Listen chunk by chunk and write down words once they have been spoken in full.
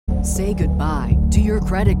Say goodbye to your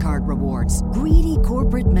credit card rewards. Greedy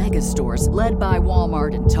corporate mega stores, led by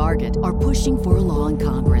Walmart and Target, are pushing for a law in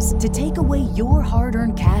Congress to take away your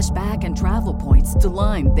hard-earned cash back and travel points to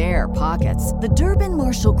line their pockets. The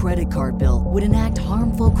Durbin-Marshall credit card bill would enact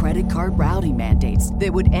harmful credit card routing mandates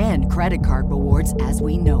that would end credit card rewards as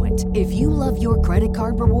we know it. If you love your credit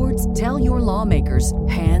card rewards, tell your lawmakers,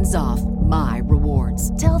 hands off my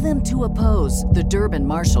rewards. Tell them to oppose the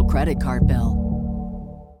Durbin-Marshall credit card bill.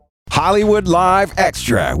 Hollywood Live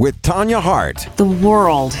Extra with Tanya Hart. The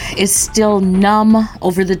world is still numb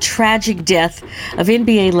over the tragic death of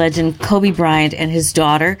NBA legend Kobe Bryant and his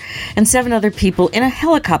daughter and 7 other people in a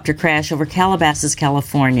helicopter crash over Calabasas,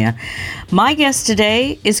 California. My guest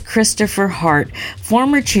today is Christopher Hart,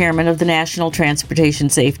 former chairman of the National Transportation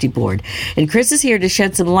Safety Board. And Chris is here to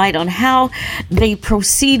shed some light on how they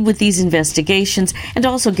proceed with these investigations and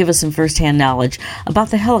also give us some firsthand knowledge about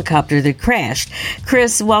the helicopter that crashed.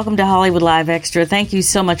 Chris, welcome to Hollywood Live Extra. Thank you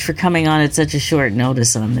so much for coming on at such a short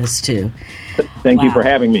notice on this, too. Thank you for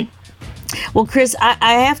having me. Well, Chris,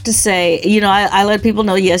 I have to say, I let people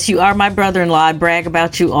know, yes, you are my brother-in-law. I brag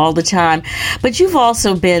about you all the time. But you've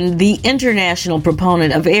also been the international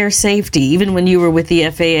proponent of air safety, even when you were with the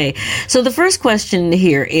FAA. So the first question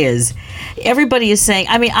here is, everybody is saying,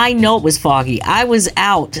 I know it was foggy. I was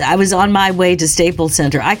out. I was on my way to Staples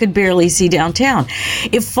Center. I could barely see downtown.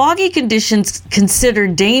 If foggy conditions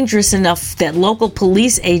considered dangerous enough that local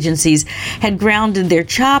police agencies had grounded their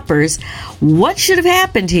choppers, what should have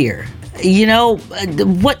happened here?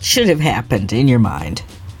 What should have happened in your mind?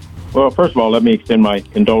 Well, first of all, let me extend my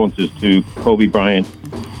condolences to Kobe Bryant's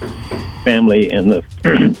family and the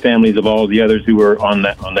families of all the others who were on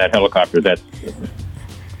that helicopter.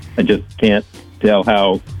 I just can't tell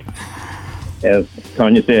how, as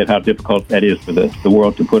Tanya said, how difficult that is for the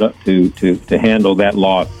world to put up to handle that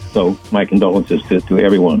loss. So my condolences to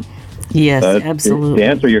everyone. Yes, absolutely. To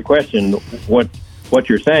answer your question, what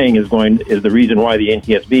you're saying is the reason why the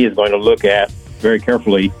NTSB is going to look at very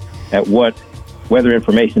carefully at what weather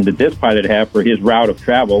information did this pilot have for his route of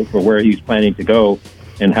travel for where he's planning to go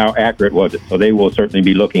and how accurate was it. So they will certainly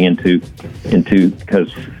be looking into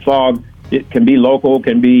because fog, it can be local,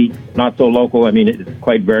 can be not so local. It's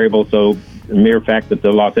quite variable. So the mere fact that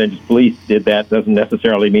the Los Angeles police did that doesn't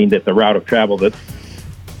necessarily mean that the route of travel that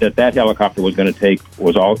helicopter was going to take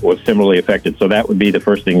was similarly affected. So that would be the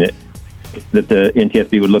first thing that the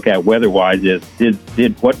NTSB would look at weather-wise is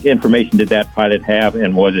what information did that pilot have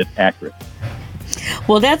and was it accurate?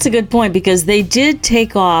 Well, that's a good point because they did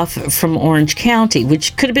take off from Orange County,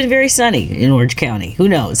 which could have been very sunny in Orange County. Who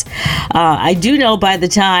knows? I do know by the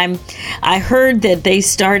time I heard that they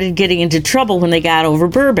started getting into trouble when they got over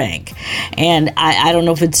Burbank. And I don't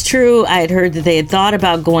know if it's true. I had heard that they had thought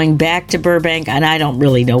about going back to Burbank, and I don't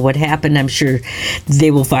really know what happened. I'm sure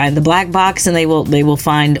they will find the black box and they will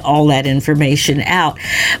find all that information out.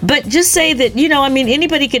 But just say that,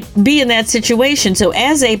 anybody could be in that situation. So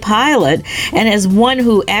as a pilot and as one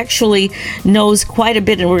who actually knows quite a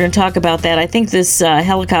bit, and we're going to talk about that. I think this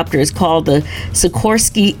helicopter is called the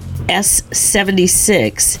Sikorsky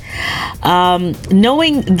S-76.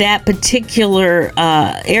 Knowing that particular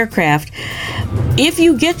aircraft, if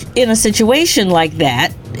you get in a situation like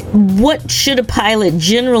that, what should a pilot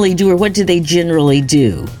generally do, or what do they generally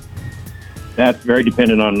do? That's very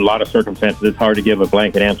dependent on a lot of circumstances. It's hard to give a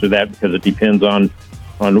blanket answer to that because it depends on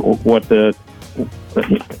what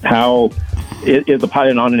how is the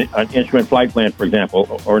pilot on an instrument flight plan, for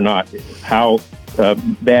example, or not? How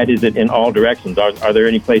bad is it in all directions? Are there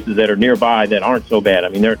any places that are nearby that aren't so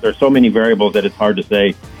bad? There's so many variables that it's hard to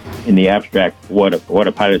say in the abstract what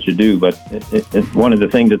a pilot should do. But it's one of the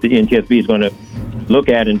things that the NTSB is going to look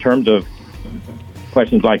at in terms of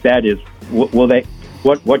questions like that is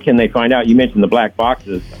what can they find out? You mentioned the black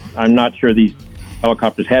boxes. I'm not sure these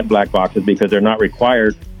helicopters had black boxes because they're not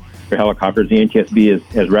required for helicopters. The NTSB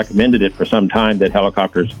has recommended it for some time that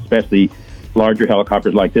helicopters, especially larger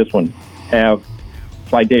helicopters like this one, have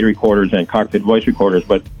flight data recorders and cockpit voice recorders,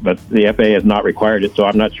 but the FAA has not required it, so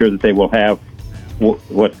I'm not sure that they will have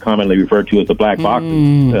what's commonly referred to as the black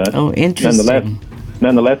boxes. Interesting.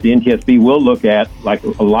 Nonetheless, the NTSB will look at, like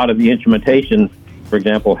a lot of the instrumentation, for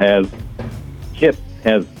example, has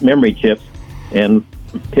memory chips, and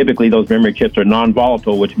typically those memory chips are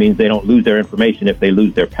non-volatile, which means they don't lose their information if they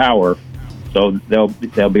lose their power. So they'll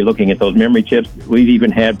be looking at those memory chips. We've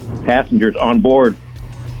even had passengers on board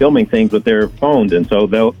filming things with their phones, and so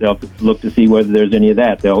they'll look to see whether there's any of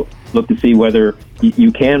that. They'll look to see whether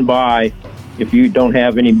you can buy, if you don't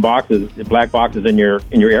have any boxes, black boxes in your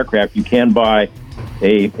aircraft, you can buy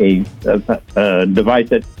a device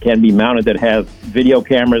that can be mounted that has video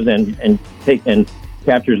cameras and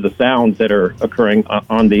captures the sounds that are occurring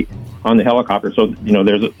on the helicopter. So,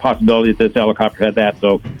 there's a possibility that this helicopter had that.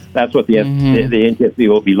 So that's what the NTSB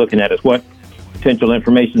will be looking at, is what potential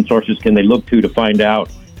information sources can they look to find out.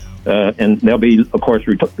 And they'll be, of course,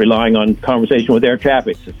 relying on conversation with air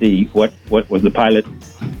traffic to see what was the pilot.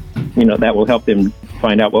 That will help them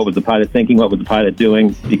find out what was the pilot thinking, what was the pilot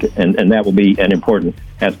doing, and that will be an important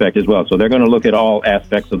aspect as well. So they're going to look at all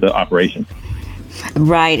aspects of the operation.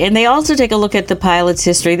 Right, and they also take a look at the pilot's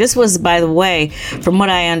history. This was, by the way, from what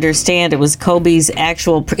I understand, it was Kobe's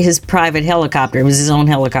his private helicopter. It was his own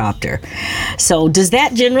helicopter. So does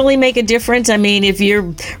that generally make a difference? I mean, if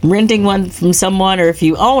you're renting one from someone or if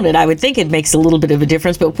you own it, I would think it makes a little bit of a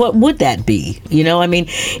difference, but what would that be? I mean,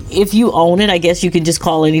 if you own it, I guess you can just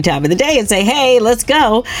call any time of the day and say, hey, let's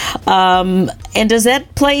go. And does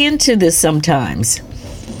that play into this sometimes?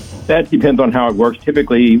 That depends on how it works.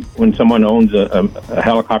 Typically, when someone owns a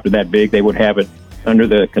helicopter that big, they would have it under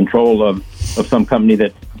the control of some company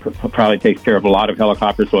that probably takes care of a lot of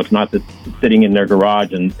helicopters. So it's not that it's sitting in their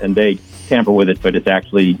garage and they tamper with it, but it's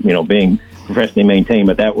actually being professionally maintained.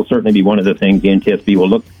 But that will certainly be one of the things the NTSB will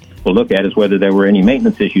look at, is whether there were any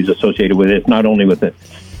maintenance issues associated with it. Not only with the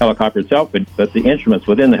helicopter itself, but the instruments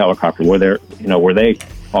within the helicopter, were they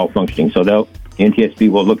all functioning? So the NTSB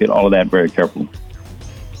will look at all of that very carefully.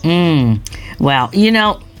 Well,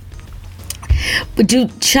 do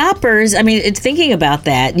choppers, I mean, it's thinking about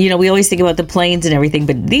that, we always think about the planes and everything,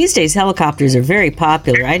 but these days helicopters are very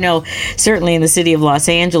popular. I know certainly in the city of Los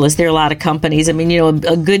Angeles, there are a lot of companies. I mean,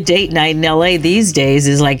 a good date night in LA these days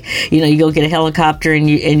is like, you go get a helicopter and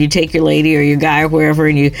you take your lady or your guy or wherever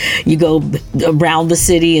and you go around the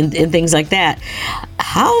city and things like that.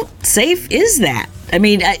 How safe is that? I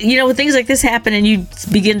mean, when things like this happen and you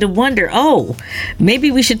begin to wonder, maybe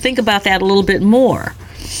we should think about that a little bit more.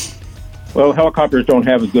 Well, helicopters don't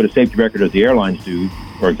have as good a safety record as the airlines do,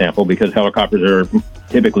 for example, because helicopters are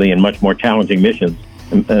typically in much more challenging missions.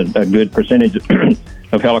 A good percentage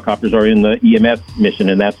of helicopters are in the EMS mission,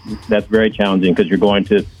 and that's very challenging because you're going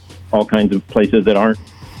to all kinds of places that aren't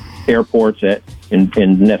airports in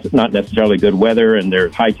not necessarily good weather, and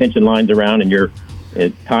there's high tension lines around, and you're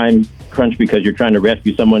at time crunch because you're trying to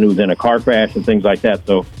rescue someone who's in a car crash and things like that.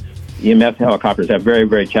 So EMS helicopters have very,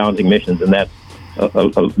 very challenging missions, and that's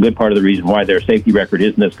a good part of the reason why their safety record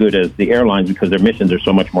isn't as good as the airlines, because their missions are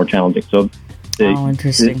so much more challenging. So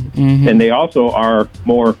interesting. And they also are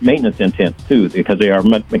more maintenance intense too, because they are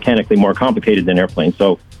mechanically more complicated than airplanes.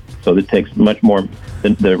 So it takes much more.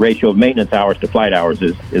 The ratio of maintenance hours to flight hours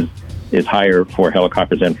is higher for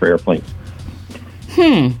helicopters than for airplanes.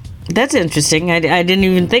 That's interesting. I didn't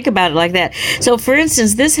even think about it like that. So, for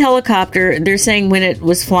instance, this helicopter, they're saying when it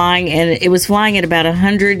was flying, and it was flying at about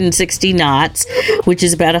 160 knots, which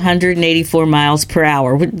is about 184 miles per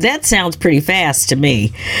hour. That sounds pretty fast to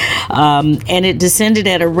me. And it descended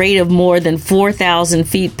at a rate of more than 4,000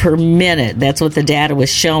 feet per minute. That's what the data was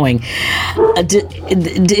showing.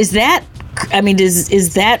 Is that... I mean,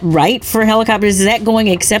 is that right for helicopters? Is that going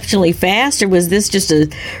exceptionally fast, or was this just a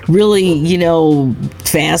really,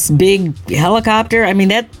 fast, big helicopter? I mean,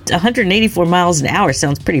 that 184 miles an hour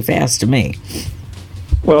sounds pretty fast to me.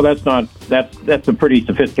 Well, that's a pretty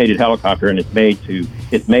sophisticated helicopter, and it's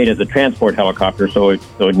made as a transport helicopter, so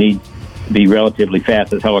it needs to be relatively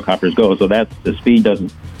fast as helicopters go. So the speed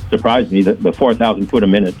doesn't surprise me. The 4,000 foot a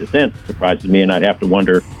minute descent surprises me, and I'd have to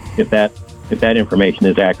wonder if that information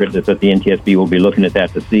is accurate, that the NTSB will be looking at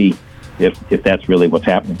that to see if that's really what's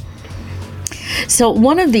happening. So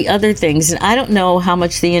one of the other things, and I don't know how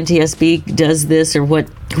much the NTSB does this or what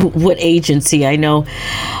agency. I know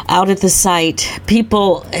out at the site,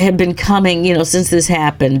 people have been coming, since this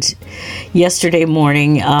happened yesterday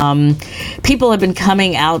morning. People have been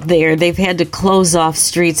coming out there. They've had to close off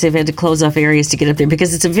streets. They've had to close off areas to get up there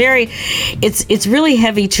because it's really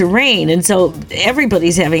heavy terrain. And so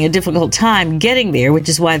everybody's having a difficult time getting there, which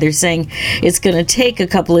is why they're saying it's going to take a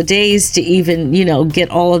couple of days to even, get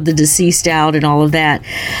all of the deceased out and all of that.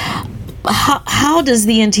 How does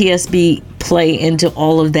the NTSB play into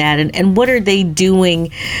all of that, and what are they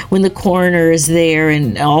doing when the coroner is there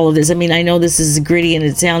and all of this? I mean, I know this is gritty and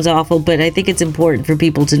it sounds awful, but I think it's important for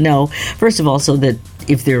people to know, first of all, so that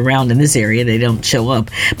if they're around in this area, they don't show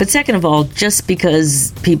up. But second of all, just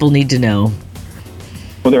because people need to know.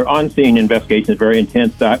 Well, their on-scene investigation is very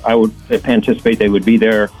intense. I would anticipate they would be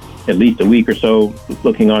there at least a week or so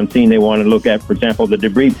looking on scene. They want to look at, for example, the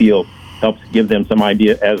debris field. Helps give them some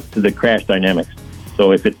idea as to the crash dynamics.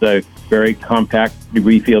 So if it's a very compact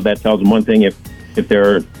debris field, that tells them one thing. If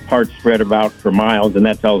there are parts spread about for miles, then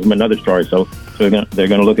that tells them another story. So they're going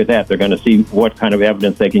to look at that. They're going to see what kind of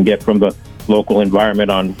evidence they can get from the local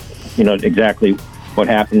environment on, exactly what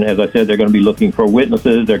happened. As I said, they're going to be looking for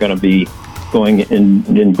witnesses. They're going to be going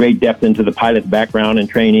in great depth into the pilot's background and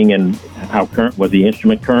training and how current was the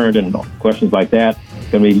instrument current and questions like that.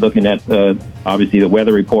 Going to be looking at obviously the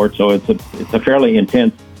weather report. So it's a fairly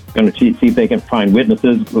intense. Going to see if they can find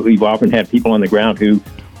witnesses. We've often had people on the ground who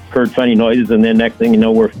heard funny noises, and then next thing you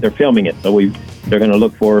know, they're filming it. So they're going to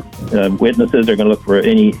look for witnesses. They're going to look for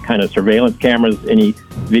any kind of surveillance cameras, any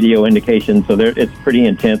video indications. So it's pretty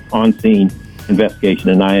intense on-scene investigation,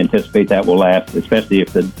 and I anticipate that will last, especially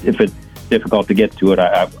if it's difficult to get to it.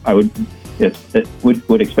 I would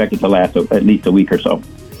expect it to last at least a week or so.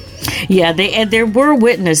 Yeah, there were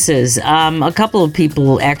witnesses. A couple of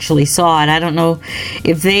people actually saw it. I don't know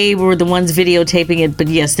if they were the ones videotaping it, but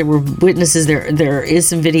yes, there were witnesses. There is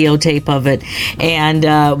some videotape of it, and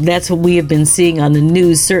that's what we have been seeing on the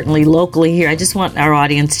news, certainly locally here. I just want our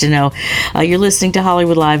audience to know you're listening to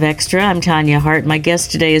Hollywood Live Extra. I'm Tanya Hart. My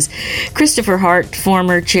guest today is Christopher Hart,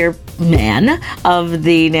 former chairman of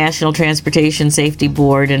the National Transportation Safety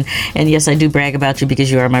Board, and yes, I do brag about you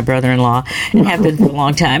because you are my brother-in-law and have been for a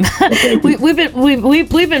long time. We've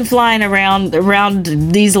been flying around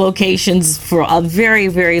these locations for a very,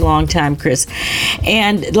 very long time, Chris.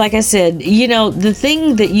 And like I said, the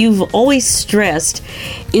thing that you've always stressed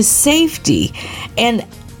is safety. And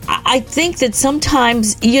I think that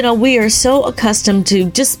sometimes, we are so accustomed to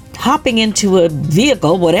just hopping into a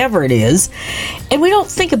vehicle, whatever it is, and we don't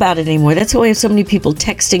think about it anymore. That's why we have so many people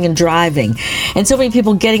texting and driving, and so many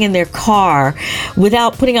people getting in their car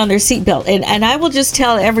without putting on their seatbelt. And I will just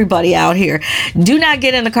tell everybody out here, do not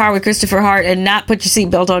get in the car with Christopher Hart and not put your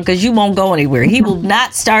seatbelt on, because you won't go anywhere. He will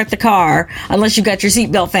not start the car unless you got your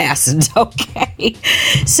seatbelt fastened, okay?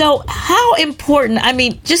 So how important,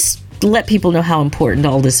 just let people know how important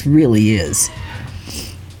all this really is.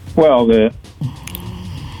 Well,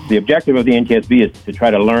 the objective of the NTSB is to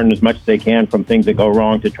try to learn as much as they can from things that go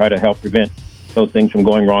wrong to try to help prevent those things from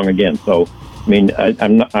going wrong again. So, I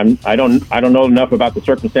don't know enough about the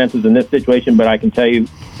circumstances in this situation, but I can tell you,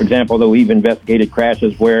 for example, that we've investigated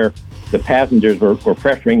crashes where the passengers were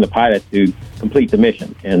pressuring the pilot to complete the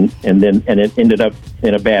mission, and it ended up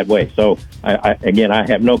in a bad way. So, I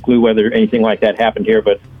have no clue whether anything like that happened here,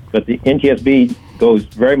 but the NTSB goes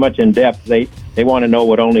very much in depth. They want to know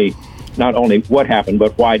not only what happened,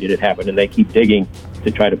 but why did it happen, and they keep digging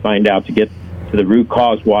to try to find out, to get to the root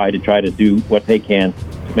cause why, to try to do what they can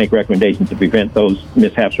to make recommendations to prevent those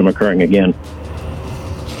mishaps from occurring again.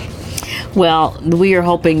 Well, we are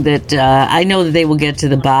hoping that, I know that they will get to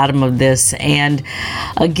the bottom of this. And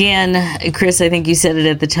again, Chris, I think you said it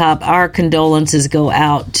at the top, our condolences go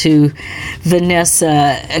out to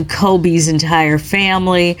Vanessa, Kobe's entire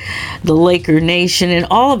family, the Laker Nation, and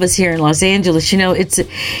all of us here in Los Angeles.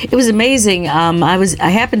 It was amazing. I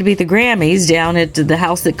happened to be at the Grammys down at the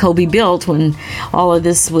house that Kobe built when all of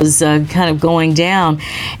this was kind of going down.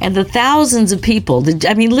 And the thousands of people,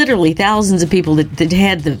 literally thousands of people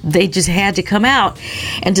they just had to come out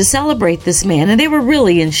and to celebrate this man, and they were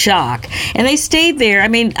really in shock, and they stayed there. I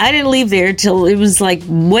didn't leave there till it was like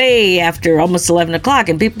way after almost 11 o'clock,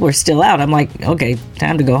 and people were still out. I'm like, okay,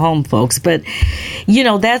 time to go home, folks. But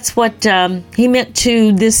that's what he meant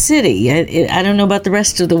to this city. I don't know about the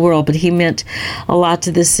rest of the world, but he meant a lot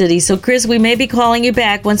to this city. So Chris, we may be calling you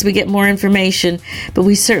back once we get more information, but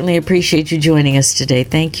we certainly appreciate you joining us today.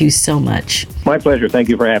 Thank you so much. My pleasure. Thank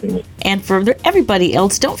you for having me. And for everybody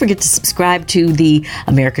else, don't forget to subscribe to the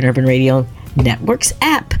American Urban Radio Network's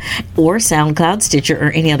app or SoundCloud, Stitcher,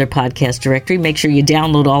 or any other podcast directory. Make sure you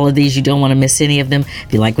download all of these. You don't want to miss any of them.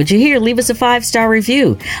 If you like what you hear, leave us a 5-star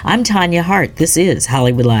review. I'm Tanya Hart. This is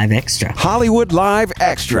Hollywood Live Extra. Hollywood Live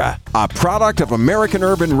Extra, a product of American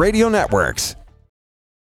Urban Radio Networks.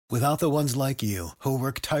 Without the ones like you, who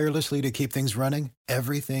work tirelessly to keep things running,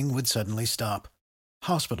 everything would suddenly stop.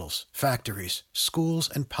 Hospitals, factories, schools,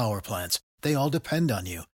 and power plants, they all depend on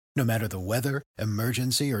you. No matter the weather,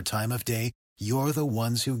 emergency, or time of day, you're the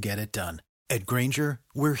ones who get it done. At Grainger,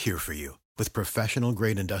 we're here for you with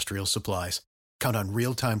professional-grade industrial supplies. Count on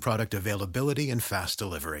real-time product availability and fast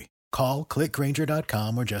delivery. Call, click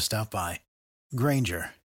Grainger.com, or just stop by. Grainger,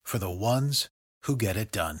 for the ones who get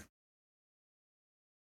it done.